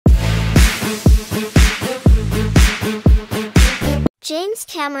James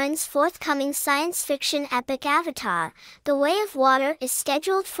Cameron's forthcoming science fiction epic Avatar: The Way of Water is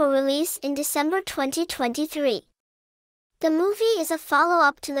scheduled for release in December 2023. The movie is a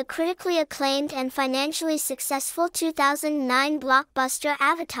follow-up to the critically acclaimed and financially successful 2009 blockbuster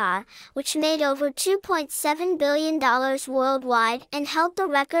Avatar, which made over $2.7 billion worldwide and held the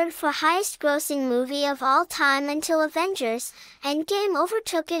record for highest-grossing movie of all time until Avengers: Endgame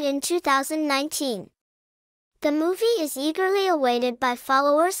overtook it in 2019. The movie is eagerly awaited by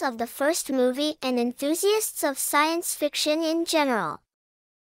followers of the first movie and enthusiasts of science fiction in general.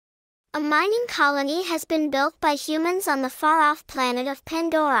 A mining colony has been built by humans on the far-off planet of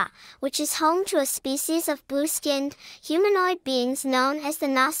Pandora, which is home to a species of blue-skinned, humanoid beings known as the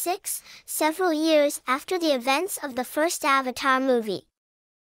Nausicaa, several years after the events of the first Avatar movie.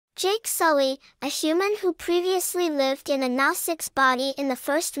 Jake Sully, a human who previously lived in a Nausicaa body in the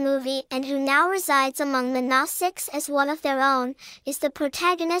first movie and who now resides among the Nausicaa as one of their own, is the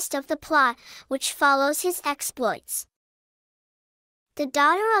protagonist of the plot, which follows his exploits. The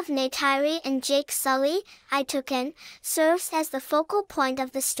daughter of Neytiri and Jake Sully, Itukin, serves as the focal point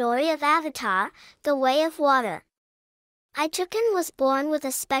of the story of Avatar: The Way of Water. Itukin was born with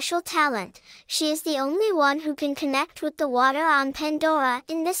a special talent. She is the only one who can connect with the water on Pandora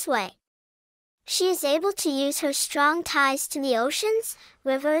in this way. She is able to use her strong ties to the oceans,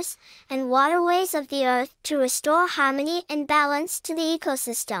 rivers, and waterways of the earth to restore harmony and balance to the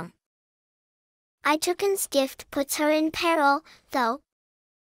ecosystem. Itukin's gift puts her in peril, though.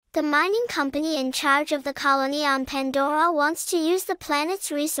 The mining company in charge of the colony on Pandora wants to use the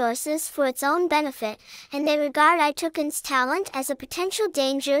planet's resources for its own benefit, and they regard Itukin's talent as a potential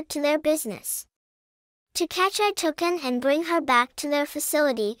danger to their business. To catch Itukin and bring her back to their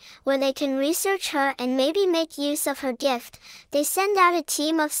facility, where they can research her and maybe make use of her gift, they send out a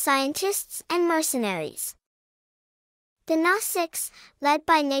team of scientists and mercenaries. The Nausicaa, led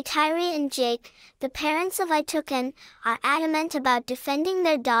by Neytiri and Jake, the parents of Itukin, are adamant about defending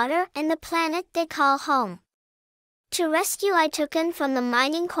their daughter and the planet they call home. To rescue Itukin from the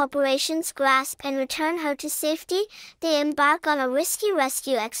mining corporation's grasp and return her to safety, they embark on a risky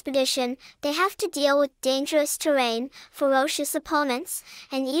rescue expedition. They have to deal with dangerous terrain, ferocious opponents,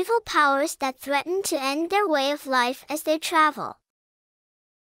 and evil powers that threaten to end their way of life as they travel.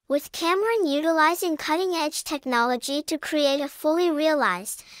 With Cameron utilizing cutting-edge technology to create a fully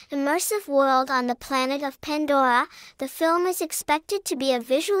realized, immersive world on the planet of Pandora, the film is expected to be a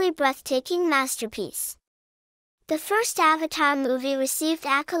visually breathtaking masterpiece. The first Avatar movie received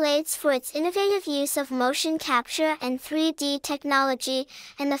accolades for its innovative use of motion capture and 3D technology,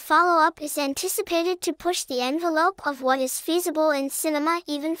 and the follow-up is anticipated to push the envelope of what is feasible in cinema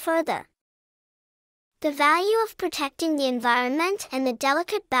even further. The value of protecting the environment and the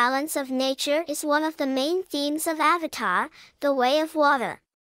delicate balance of nature is one of the main themes of Avatar: The Way of Water.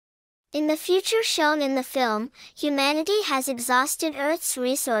 In the future shown in the film, humanity has exhausted Earth's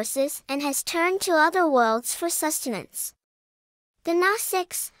resources and has turned to other worlds for sustenance. The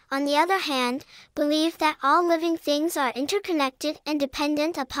Nausicaa, on the other hand, believe that all living things are interconnected and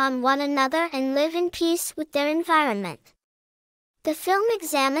dependent upon one another and live in peace with their environment. The film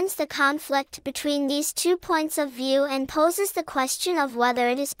examines the conflict between these two points of view and poses the question of whether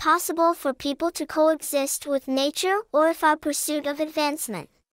it is possible for people to coexist with nature or if our pursuit of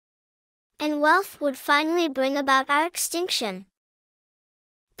advancement and wealth would finally bring about our extinction.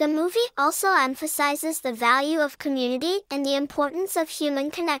 The movie also emphasizes the value of community and the importance of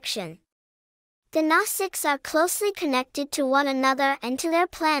human connection. The Nausicaa are closely connected to one another and to their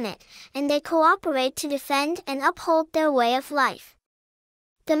planet, and they cooperate to defend and uphold their way of life.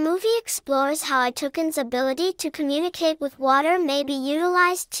 The movie explores how Itukin's ability to communicate with water may be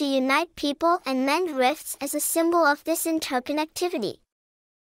utilized to unite people and mend rifts as a symbol of this interconnectivity.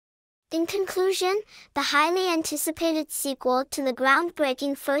 In conclusion, the highly anticipated sequel to the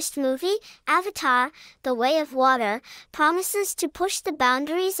groundbreaking first movie, Avatar: The Way of Water, promises to push the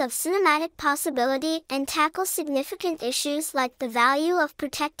boundaries of cinematic possibility and tackle significant issues like the value of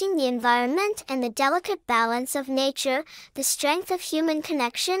protecting the environment and the delicate balance of nature, the strength of human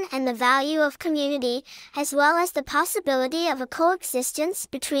connection and the value of community, as well as the possibility of a coexistence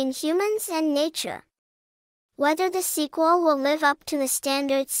between humans and nature. Whether the sequel will live up to the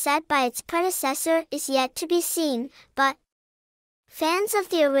standards set by its predecessor is yet to be seen, but fans of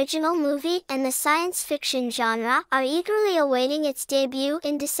the original movie and the science fiction genre are eagerly awaiting its debut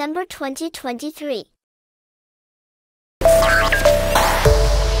in December 2023.